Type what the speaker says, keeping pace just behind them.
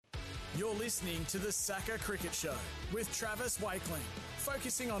You're listening to the SACA Cricket Show with Travis Wakeling,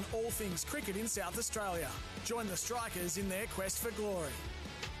 focusing on all things cricket in South Australia. Join the Strikers in their quest for glory.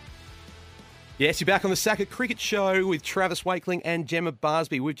 Yes, you're back on the SACA Cricket Show with Travis Wakeling and Gemma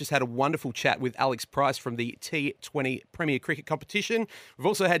Barsby. We've just had a wonderful chat with Alex Price from the T20 Premier Cricket Competition. We've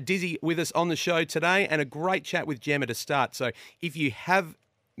also had Dizzy with us on the show today and a great chat with Gemma to start. So if you have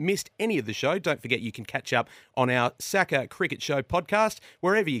missed any of the show, don't forget you can catch up on our SACA Cricket Show podcast,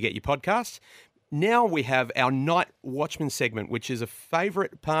 wherever you get your podcasts. Now we have our Night Watchman segment, which is a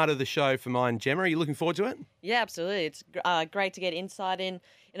favourite part of the show for mine. Gemma, are you looking forward to it? Yeah, absolutely. It's great to get insight in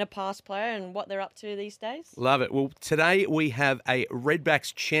a past player and what they're up to these days. Love it. Well, today we have a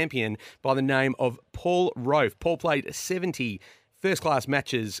Redbacks champion by the name of Paul Rofe. Paul played 70 first-class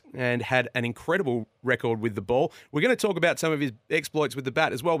matches and had an incredible record with the ball. We're going to talk about some of his exploits with the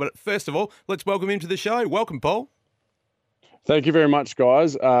bat as well, but first of all, let's welcome him to the show. Welcome, Paul. Thank you very much,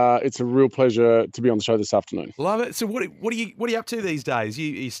 guys. It's a real pleasure to be on the show this afternoon. Love it. So what are you up to these days? Are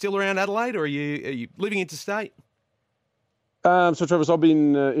you still around Adelaide, or are you living interstate? So, Travis, I've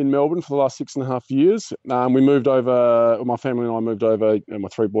been in Melbourne for the last 6.5 years. We moved over, my family and I moved over, and my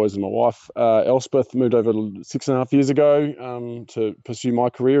three boys and my wife, Elspeth, moved over 6.5 years ago to pursue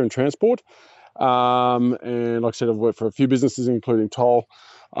my career in transport. And like I said, I've worked for a few businesses, including Toll.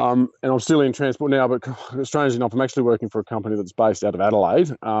 And I'm still in transport now, but strangely enough, I'm actually working for a company that's based out of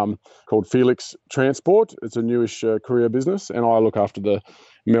Adelaide called Felix Transport. It's a newish career business, and I look after the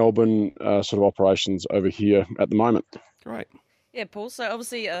Melbourne sort of operations over here at the moment. Great. Yeah, Paul. So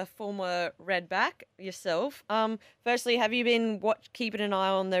obviously a former Redback yourself. Firstly, have you been keeping an eye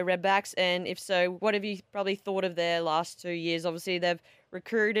on the Redbacks? And if so, what have you probably thought of their last 2 years? Obviously, they've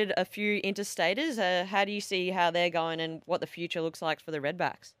recruited a few interstaters. How do you see how they're going and what the future looks like for the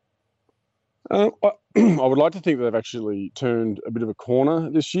Redbacks? I would like to think that they've actually turned a bit of a corner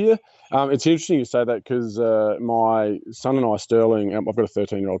this year. It's interesting you say that because my son and I, Sterling, I've got a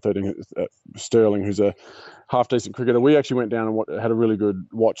 13-year-old, Sterling, who's a half-decent cricketer. We actually went down and had a really good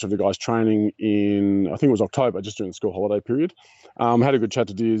watch of the guys training in, I think it was October, just during the school holiday period. Had a good chat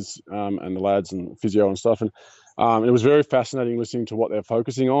to Diz and the lads and physio and stuff. And it was very fascinating listening to what they're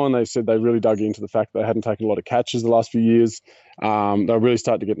focusing on. They said they really dug into the fact that they hadn't taken a lot of catches the last few years. They really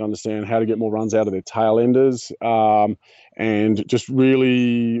started to get and understand how to get more runs out of their tail enders, and just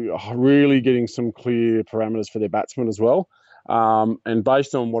really, really getting some clear parameters for their batsmen as well. And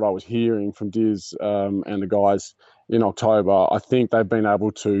based on what I was hearing from Diz and the guys in October, I think they've been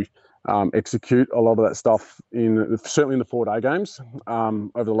able to execute a lot of that stuff certainly in the 4-day games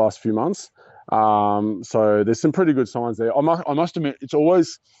over the last few months. So there's some pretty good signs there. I must admit, it's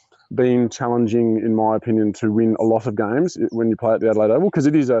always been challenging, in my opinion, to win a lot of games when you play at the Adelaide Oval, because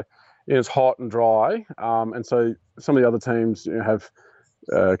it's hot and dry, and so some of the other teams have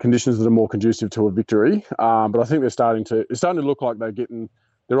conditions that are more conducive to a victory. But I think it's starting to look like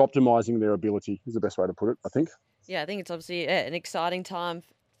they're optimising their ability, is the best way to put it, I think. Yeah, I think it's obviously an exciting time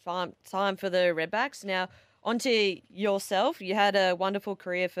for the Redbacks. Now, onto yourself. You had a wonderful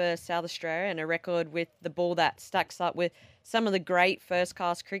career for South Australia and a record with the ball that stacks up with some of the great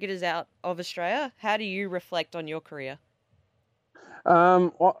first-class cricketers out of Australia. How do you reflect on your career?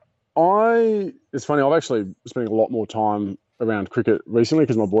 It's funny, I've actually spending a lot more time around cricket recently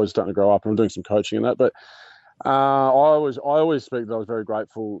because my boys are starting to grow up and I'm doing some coaching and that. But I always speak that I was very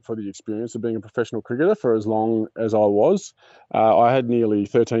grateful for the experience of being a professional cricketer for as long as I was. I had nearly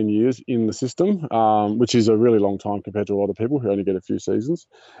 13 years in the system, which is a really long time compared to a lot of people who only get a few seasons.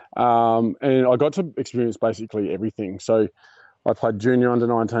 And I got to experience basically everything. So I played junior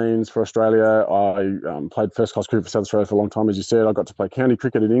under-19s for Australia. I played first-class cricket for South Australia for a long time, as you said. I got to play county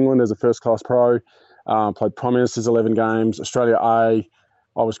cricket in England as a first-class pro. Played Prime Minister's 11 games, Australia A.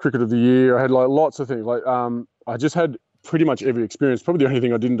 I was Cricket of the Year. I had lots of things. I just had pretty much every experience. Probably the only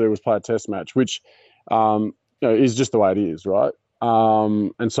thing I didn't do was play a test match, which is just the way it is, right?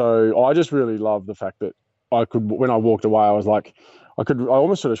 And so I just really love the fact that I could, when I walked away, I was like, I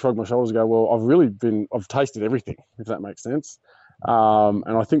almost sort of shrugged my shoulders and go, well, I've tasted everything, if that makes sense. And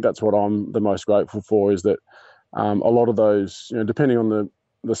I think that's what I'm the most grateful for, is that a lot of those, depending on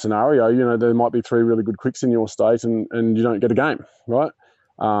the scenario, there might be 3 really good quicks in your state and you don't get a game, right?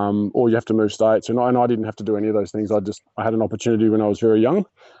 Or you have to move states. And I didn't have to do any of those things. I had an opportunity when I was very young,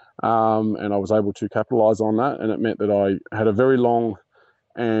 and I was able to capitalise on that. And it meant that I had a very long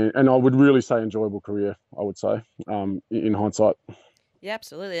and I would really say enjoyable career, I would say, in hindsight. Yeah,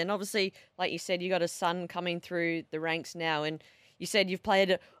 absolutely. And obviously, like you said, you got a son coming through the ranks now, and you said you've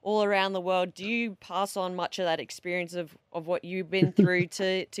played all around the world. Do you pass on much of that experience of what you've been through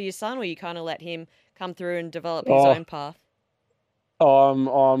to your son, or you kind of let him come through and develop his own path?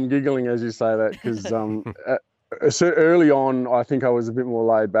 I'm giggling as you say that because so early on, I think I was a bit more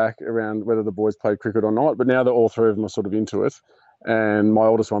laid back around whether the boys played cricket or not. But now that all three of them are sort of into it, and my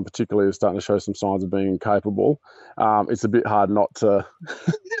oldest one particularly is starting to show some signs of being capable, it's a bit hard not to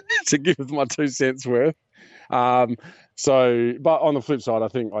to give my 2 cents worth. But on the flip side, I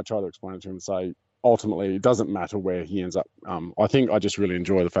think I try to explain it to him and say, ultimately, it doesn't matter where he ends up. I think I just really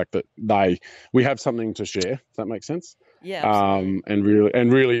enjoy the fact that we have something to share. If that makes sense. Yeah. Absolutely.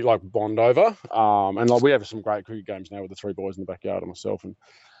 And really like bond over. And like we have some great cricket games now with the 3 boys in the backyard and myself,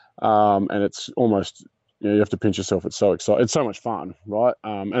 and it's almost, you have to pinch yourself. It's so exciting. It's so much fun, right?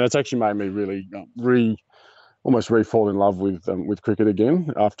 And it's actually made me really almost fall in love with cricket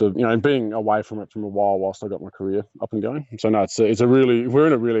again after being away from it from a while whilst I got my career up and going. So no, we're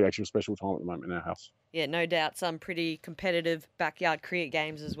in a really actually special time at the moment in our house. Yeah, no doubt, some pretty competitive backyard cricket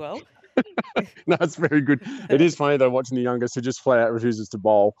games as well. No, it's very good. It is funny though watching the youngest who just flat out refuses to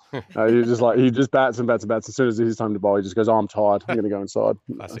bowl. He just bats and bats and bats. As soon as it's time to bowl, he just goes, "Oh, I'm tired. I'm going to go inside."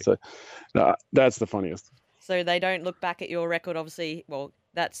 So, no, that's the funniest. So they don't look back at your record, obviously. Well,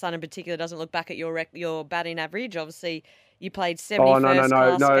 that son in particular doesn't look back at your batting average. Obviously, you played 70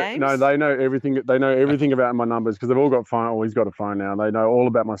 first-class games. No, they know everything. They know everything about my numbers because they've all got phone. Oh, he's got a phone now. They know all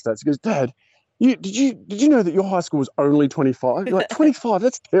about my stats. He goes, "Dad, did you know that your high school was only 25? You're like 25?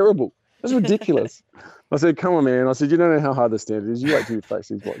 That's terrible. That's ridiculous." I said, "Come on, man." I said, "You don't know how hard the standard is. You wait till you face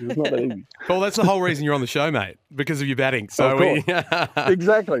these watches. It's not that easy." Well, that's the whole reason you're on the show, mate, because of your batting. So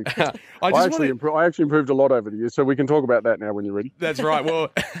exactly. I actually improved a lot over the years, so we can talk about that now when you're ready. That's right.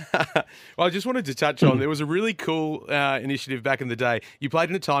 Well, I just wanted to touch on, there was a really cool initiative back in the day. You played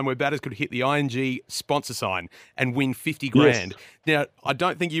in a time where batters could hit the ING sponsor sign and win 50 grand. Yes. Now, I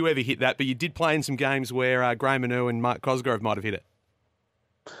don't think you ever hit that, but you did play in some games where Graham Manu and Mark Cosgrove might have hit it.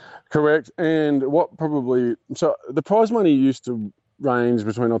 Correct. And so the prize money used to range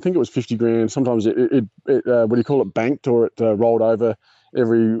between, I think it was 50 grand. Sometimes it what do you call it, banked, or it rolled over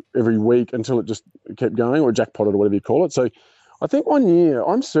every week until it just kept going, or jackpotted, or whatever you call it. So I think one year,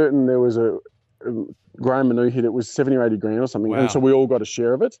 I'm certain there was a Graham Manu hit, it was 70 or 80 grand or something. Wow. And so we all got a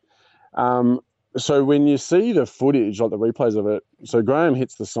share of it. So when you see the footage, like the replays of it, so Graham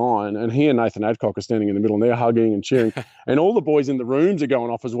hits the sign and he and Nathan Adcock are standing in the middle and they're hugging and cheering. And all the boys in the rooms are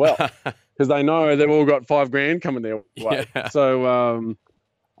going off as well because they know they've all got 5 grand coming their way. Yeah. So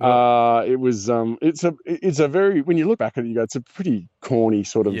it was it's a very, when you look back at it, you go, it's a pretty corny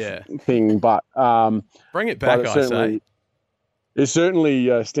sort of thing. But bring it back, I say. It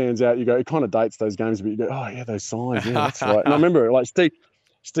certainly stands out. You go, it kind of dates those games, but you go, oh yeah, those signs, yeah, that's right. And I remember like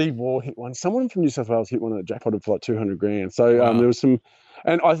Steve Waugh hit one. Someone from New South Wales hit one at jackpotted for like 200 grand. So there was some,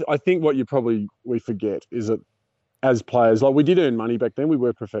 and I think what we forget is that as players, like we did earn money back then. We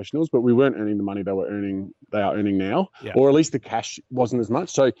were professionals, but we weren't earning the money they are earning now, or at least the cash wasn't as much.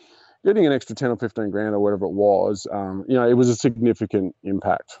 So getting an extra 10 or 15 grand or whatever it was, it was a significant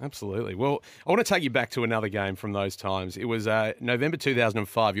impact. Absolutely. Well, I want to take you back to another game from those times. It was November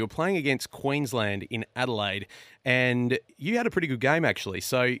 2005. You were playing against Queensland in Adelaide, and you had a pretty good game, actually.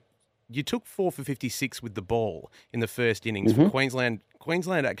 So you took 4 for 56 with the ball in the first innings. Mm-hmm.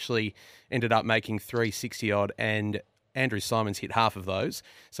 Queensland actually ended up making 360-odd, and Andrew Simons hit half of those.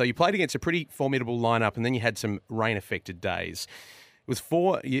 So you played against a pretty formidable lineup, and then you had some rain-affected days. It was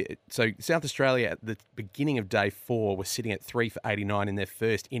 4. So South Australia at the beginning of day 4 was sitting at 3 for 89 in their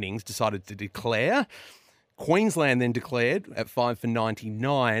first innings, decided to declare. Queensland then declared at 5 for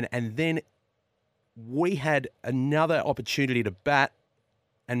 99, and then we had another opportunity to bat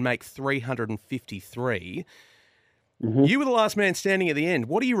and make 353. Mm-hmm. You were the last man standing at the end.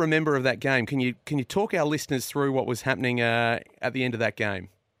 What do you remember of that game? Can you talk our listeners through what was happening at the end of that game?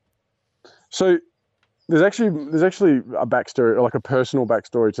 So there's actually a backstory, like a personal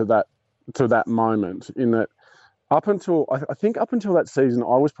backstory to that moment, in that up until that season,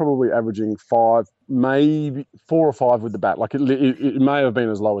 I was probably averaging 5, maybe 4 or 5 with the bat. Like it may have been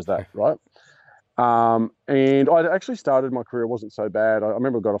as low as that, right? And I'd actually started my career, it wasn't so bad. I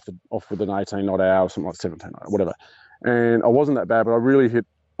remember I got off with an 18 not out or something like 17, whatever. And I wasn't that bad, but I really hit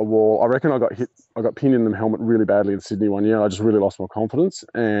a wall. I reckon I got pinned in the helmet really badly in Sydney one year. I just really lost my confidence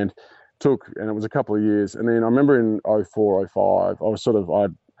and it was a couple of years. And then I remember in 04, 05,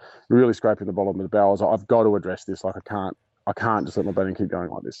 I'd really scraping the bottom of the barrel. I was like, I've got to address this. Like I can't just let my batting keep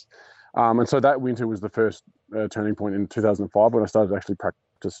going like this. And so that winter was the first turning point in 2005 when I started to actually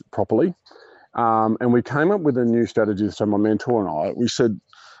practice properly. And we came up with a new strategy. So my mentor and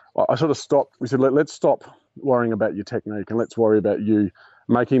I sort of stopped. We said, let's stop worrying about your technique and let's worry about you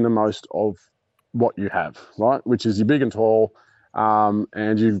making the most of what you have, right? Which is you're big and tall.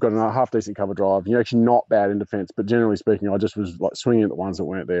 and you've got a half decent cover drive. You're actually not bad in defence, but generally speaking, I just was like swinging at the ones that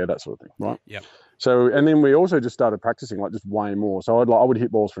weren't there, that sort of thing, right? Yep. So, and then we also just started practicing like just way more. So I would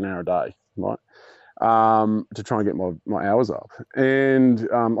hit balls for an hour a day, right? To try and get my hours up. And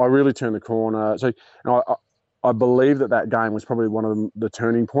I really turned the corner. So I believe that game was probably one of the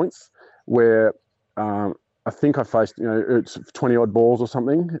turning points where I think I faced, it's 20 odd balls or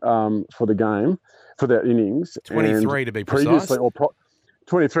something for the game, for that innings. 23 and to be precise. Previously,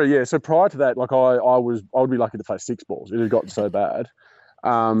 23, yeah. So prior to that, like I would be lucky to face 6 balls. It had gotten so bad.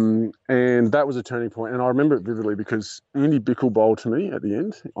 And that was a turning point. And I remember it vividly because Andy Bickle bowled to me at the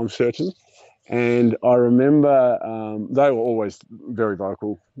end, I'm certain. And I remember they were always very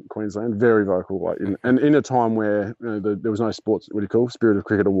vocal, Queensland, very vocal. Like in a time where there was no sports, what do you call, Spirit of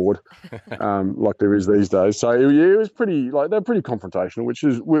Cricket Award, like there is these days. So it was pretty, like they're pretty confrontational,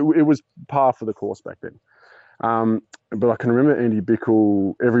 it was par for the course back then. But I can remember Andy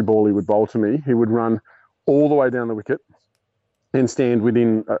Bickle, every ball he would bowl to me, he would run all the way down the wicket and stand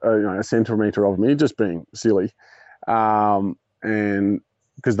within a centimetre of me, just being silly. And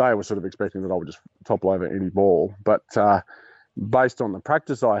because they were sort of expecting that I would just topple over any ball. But based on the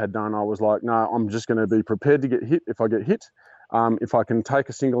practice I had done, I was like, no, I'm just going to be prepared to get hit if I get hit. If I can take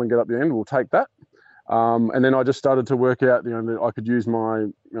a single and get up the end, we'll take that. And then I just started to work out, that I could use my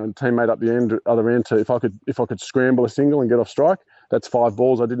teammate up the other end to, if I could scramble a single and get off strike, that's 5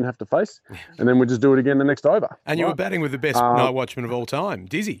 balls I didn't have to face. And then we'd just do it again the next over. And you were batting with the best night watchman of all time,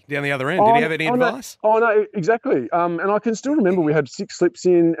 Dizzy, down the other end. Did he have any advice? No, exactly. And I can still remember we had 6 slips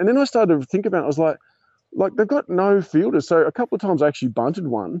in, and then I started to think about it. I was like they've got no fielders. So a couple of times I actually bunted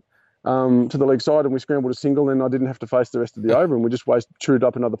one to the leg side, and we scrambled a single, and I didn't have to face the rest of the over, and we just chewed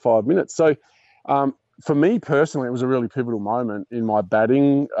up another 5 minutes. So for me personally, it was a really pivotal moment in my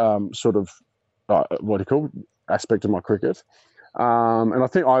batting aspect of my cricket. And I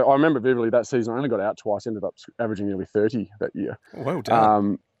think I remember vividly that season I only got out twice, ended up averaging nearly 30 that year. Well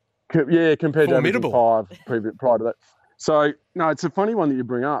done. Compared Formidable. to averaging 5 prior to that. So, no, it's a funny one that you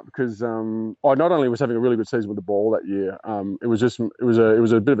bring up because I not only was having a really good season with the ball that year, it was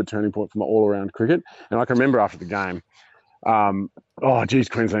a bit of a turning point for my all-around cricket. And I can remember after the game,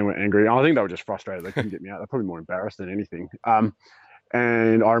 Queensland were angry. I think they were just frustrated. They couldn't get me out. They're probably more embarrassed than anything.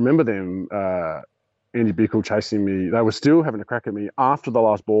 And I remember them... Andy Bickle chasing me. They were still having a crack at me after the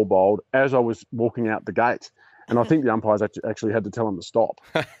last ball bowled as I was walking out the gate. And I think the umpires actually had to tell them to stop.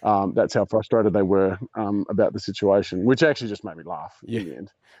 That's how frustrated they were about the situation, which actually just made me laugh in the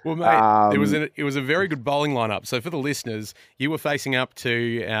end. Well, mate, it was a very good bowling lineup. So for the listeners, you were facing up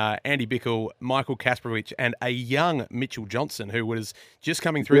to Andy Bickle, Michael Kasparovich, and a young Mitchell Johnson, who was just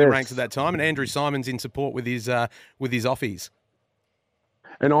coming through the ranks at that time, and Andrew Simons in support with his offies.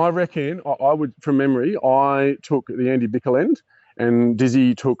 And I reckon I would, from memory, I took the Andy Bickle end and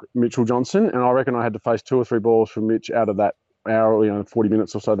Dizzy took Mitchell Johnson. And I reckon I had to face 2 or 3 balls from Mitch out of that hour, 40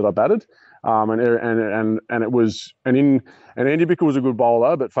 minutes or so that I batted. And Andy Bickle was a good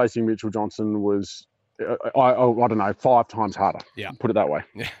bowler, but facing Mitchell Johnson was, I don't know, 5 times harder. Yeah. Put it that way.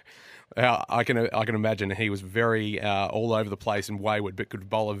 Yeah. I can imagine he was very all over the place and wayward, but could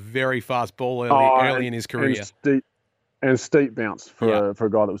bowl a very fast ball early in his career. And steep bounce for a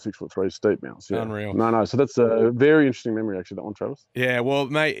guy that was 6'3", steep bounce. Yeah. Unreal. No. So that's a very interesting memory, actually, that one, Travis. Yeah, well,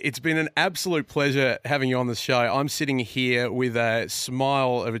 mate, it's been an absolute pleasure having you on the show. I'm sitting here with a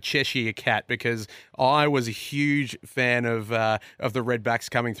smile of a Cheshire cat because I was a huge fan of the Redbacks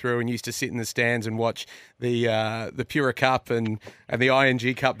coming through and used to sit in the stands and watch the Pura Cup and the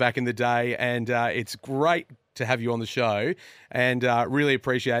ING Cup back in the day. And it's great to have you on the show, and really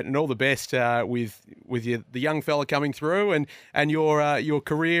appreciate it, and all the best with the young fella coming through and your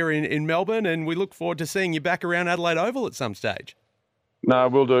career in Melbourne, and we look forward to seeing you back around Adelaide Oval at some stage. No,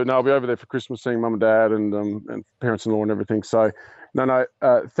 we'll do. No, I'll be over there for Christmas, seeing Mum and Dad and parents-in-law and everything. So,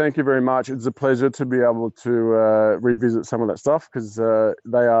 thank you very much. It's a pleasure to be able to revisit some of that stuff because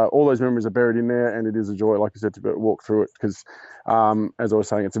all those memories are buried in there, and it is a joy, like you said, to walk through it because, as I was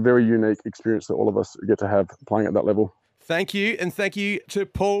saying, it's a very unique experience that all of us get to have playing at that level. Thank you, and thank you to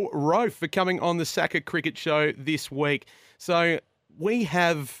Paul Rofe for coming on the SACA Cricket Show this week. So we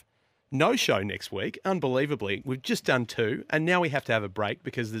have no show next week, unbelievably. We've just done 2, and now we have to have a break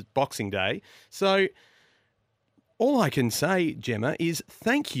because there's Boxing Day. So all I can say, Gemma, is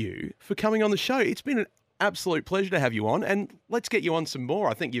thank you for coming on the show. It's been an absolute pleasure to have you on, and let's get you on some more.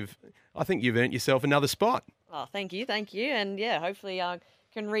 I think you've earned yourself another spot. Oh, thank you. And hopefully I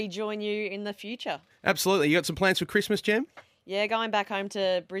can rejoin you in the future. Absolutely. You got some plans for Christmas, Gem? Yeah, going back home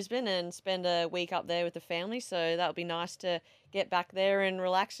to Brisbane and spend a week up there with the family. So that'll be nice to get back there and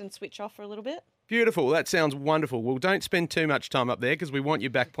relax and switch off for a little bit. Beautiful. That sounds wonderful. Well, don't spend too much time up there because we want you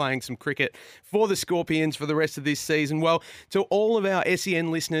back playing some cricket for the Scorpions for the rest of this season. Well, to all of our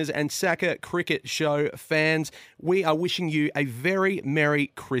SEN listeners and SACA Cricket Show fans, we are wishing you a very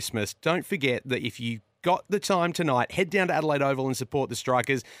Merry Christmas. Don't forget that if you got the time tonight, head down to Adelaide Oval and support the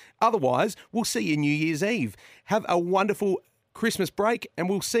Strikers. Otherwise, we'll see you New Year's Eve. Have a wonderful Christmas break and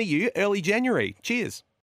we'll see you early January. Cheers.